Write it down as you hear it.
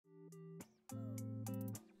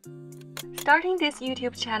Starting this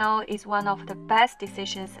YouTube channel is one of the best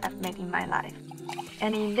decisions I've made in my life.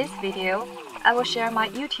 And in this video, I will share my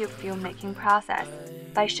YouTube filmmaking process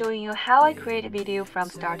by showing you how I create a video from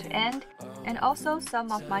start to end, and also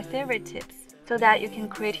some of my favorite tips so that you can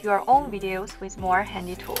create your own videos with more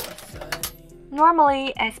handy tools.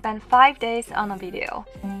 Normally, I spend 5 days on a video.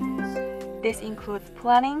 This includes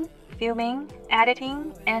planning, filming,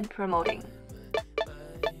 editing, and promoting.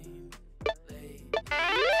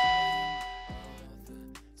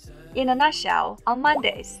 In a nutshell, on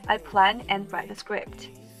Mondays, I plan and write the script.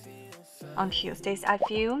 On Tuesdays, I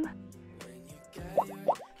film.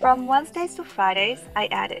 From Wednesdays to Fridays, I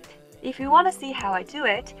edit. If you want to see how I do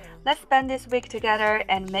it, let's spend this week together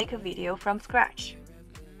and make a video from scratch.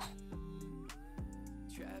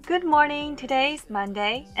 Good morning, today is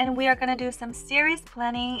Monday, and we are gonna do some serious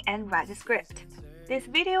planning and write the script. This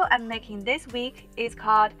video I'm making this week is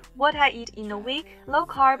called What I Eat in a Week, Low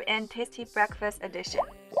Carb and Tasty Breakfast Edition.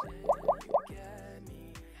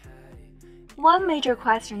 One major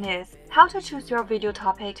question is how to choose your video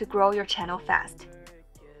topic to grow your channel fast.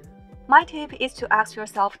 My tip is to ask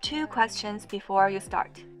yourself 2 questions before you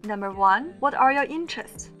start. Number 1, what are your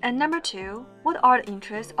interests? And number 2, what are the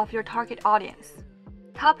interests of your target audience?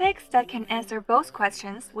 Topics that can answer both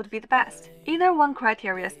questions would be the best. Either one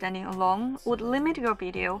criteria standing alone would limit your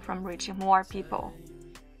video from reaching more people.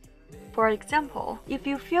 For example, if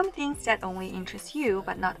you film things that only interest you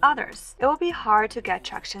but not others, it will be hard to get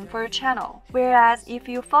traction for your channel. Whereas if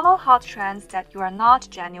you follow hot trends that you are not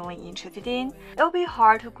genuinely interested in, it will be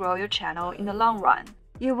hard to grow your channel in the long run.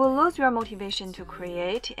 You will lose your motivation to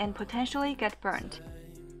create and potentially get burned.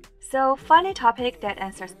 So find a topic that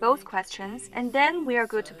answers both questions, and then we are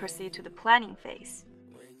good to proceed to the planning phase.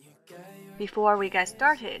 Before we get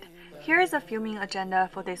started, here is a filming agenda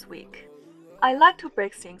for this week. I like to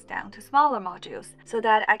break things down to smaller modules so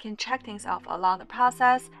that I can check things off along the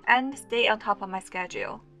process and stay on top of my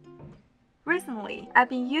schedule. Recently, I've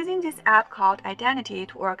been using this app called Identity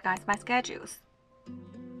to organize my schedules.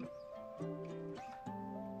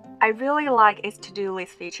 I really like its to-do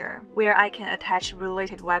list feature, where I can attach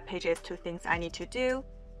related web pages to things I need to do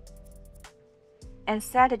and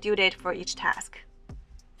set a due date for each task.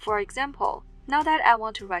 For example, now that I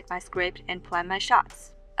want to write my script and plan my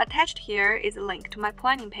shots, attached here is a link to my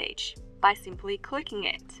planning page. By simply clicking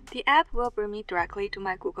it, the app will bring me directly to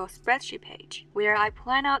my Google spreadsheet page, where I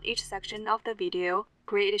plan out each section of the video,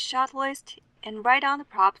 create a shot list, and write down the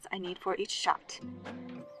props I need for each shot.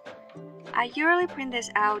 I usually print this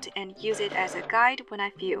out and use it as a guide when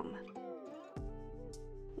I film.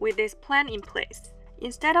 With this plan in place,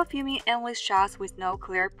 instead of filming endless shots with no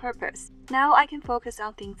clear purpose, now I can focus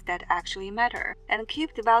on things that actually matter and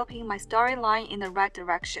keep developing my storyline in the right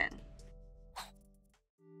direction.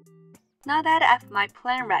 Now that I have my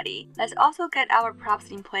plan ready, let's also get our props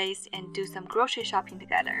in place and do some grocery shopping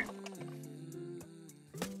together.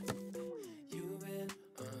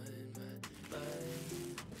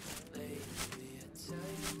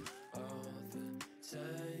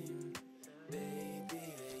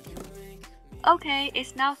 Okay,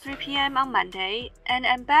 it's now 3 PM on Monday, and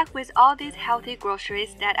I'm back with all these healthy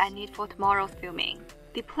groceries that I need for tomorrow's filming.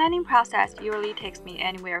 The planning process usually takes me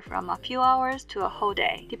anywhere from a few hours to a whole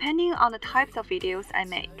day, depending on the types of videos I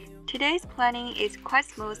make. Today's planning is quite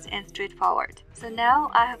smooth and straightforward, so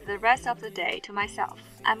now I have the rest of the day to myself.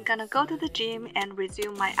 I'm gonna go to the gym and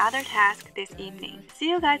resume my other task this evening.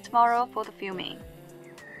 See you guys tomorrow for the filming.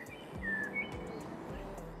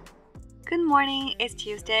 Good morning, it's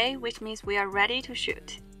Tuesday, which means we are ready to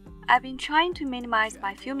shoot. I've been trying to minimize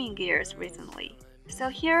my filming gears recently, so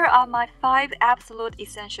here are my 5 absolute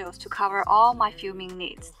essentials to cover all my filming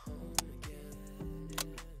needs.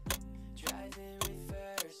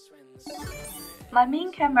 My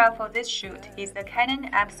main camera for this shoot is the Canon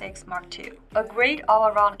M6 Mark II, a great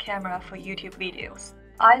all-around camera for YouTube videos.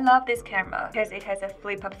 I love this camera because it has a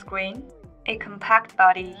flip-up screen, a compact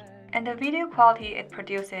body, and the video quality it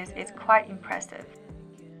produces is quite impressive.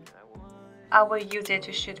 I will use it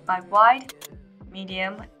to shoot my wide,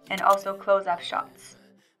 medium, and also close-up shots.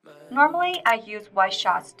 Normally, I use wide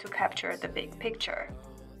shots to capture the big picture,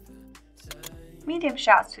 medium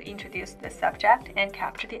shots to introduce the subject and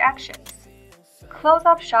capture the actions,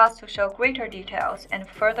 close-up shots to show greater details and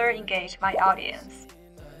further engage my audience.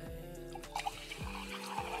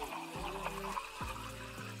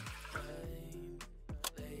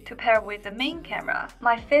 To pair with the main camera,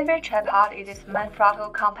 my favorite tripod is this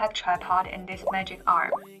Manfrotto compact tripod and this magic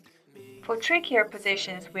arm. For trickier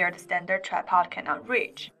positions where the standard tripod cannot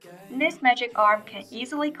reach, this magic arm can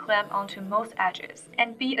easily clamp onto most edges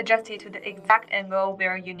and be adjusted to the exact angle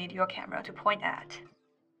where you need your camera to point at.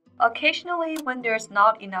 Occasionally, when there's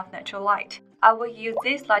not enough natural light, I will use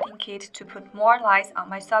this lighting kit to put more lights on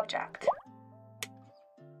my subject.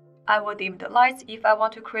 I will dim the lights if I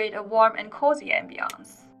want to create a warm and cozy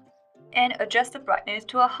ambiance, and adjust the brightness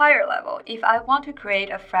to a higher level if I want to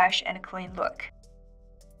create a fresh and clean look.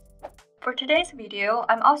 For today's video,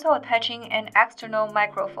 I'm also attaching an external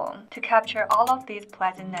microphone to capture all of these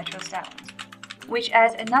pleasant natural sounds, which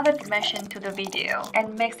adds another dimension to the video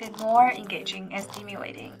and makes it more engaging and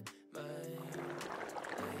stimulating.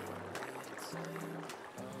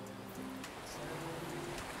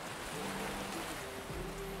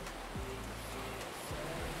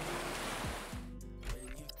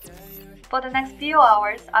 For the next few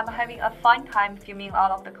hours, I'm having a fun time filming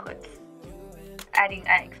all of the clips, adding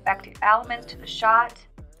unexpected elements to the shot,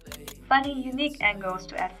 finding unique angles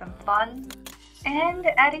to add some fun, and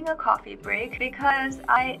adding a coffee break because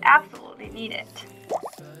I absolutely need it.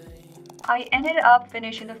 I ended up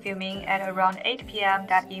finishing the filming at around 8 p.m.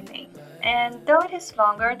 that evening, and though it is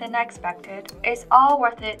longer than I expected, it's all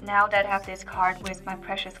worth it now that I have this card with my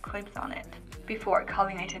precious clips on it. Before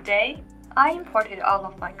calling it a day, I imported all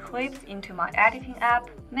of my clips into my editing app,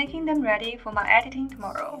 making them ready for my editing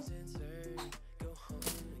tomorrow.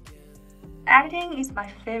 Editing is my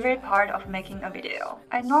favorite part of making a video.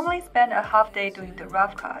 I normally spend a half day doing the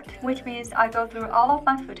rough cut, which means I go through all of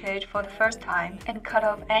my footage for the first time and cut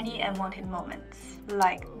off any unwanted moments,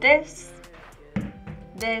 like this,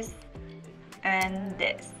 and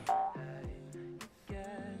this.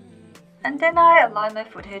 And then I align my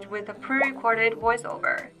footage with a pre-recorded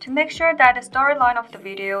voiceover to make sure that the storyline of the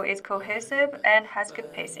video is cohesive and has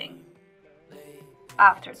good pacing.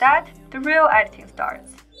 After that, the real editing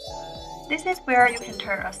starts. This is where you can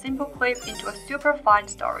turn a simple clip into a super fun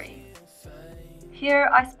story. Here,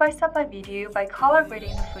 I spice up my video by color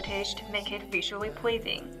grading the footage to make it visually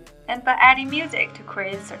pleasing, and by adding music to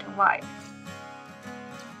create a certain vibe.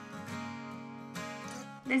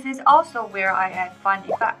 This is also where I add fun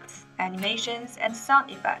effects, animations, and sound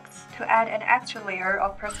effects to add an extra layer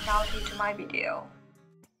of personality to my video.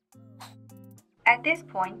 At this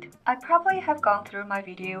point, I probably have gone through my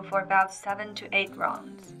video for about 7 to 8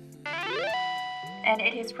 rounds, and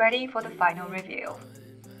it is ready for the final review.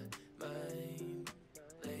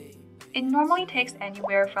 It normally takes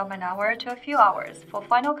anywhere from an hour to a few hours for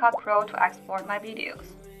Final Cut Pro to export my videos,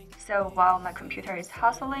 so while my computer is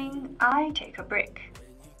hustling, I take a break.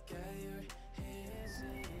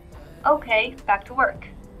 Okay, back to work.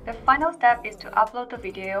 The final step is to upload the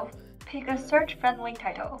video, pick a search-friendly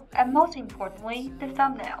title, and most importantly, the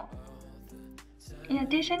thumbnail. In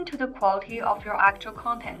addition to the quality of your actual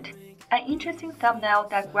content, an interesting thumbnail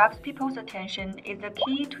that grabs people's attention is the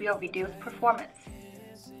key to your video's performance.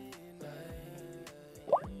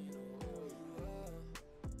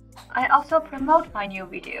 I also promote my new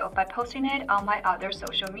video by posting it on my other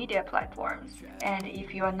social media platforms, and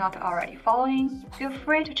if you are not already following, feel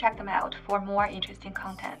free to check them out for more interesting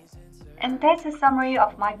content. And that's a summary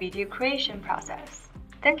of my video creation process.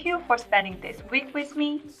 Thank you for spending this week with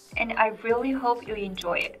me, and I really hope you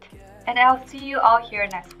enjoy it. And I'll see you all here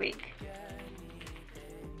next week.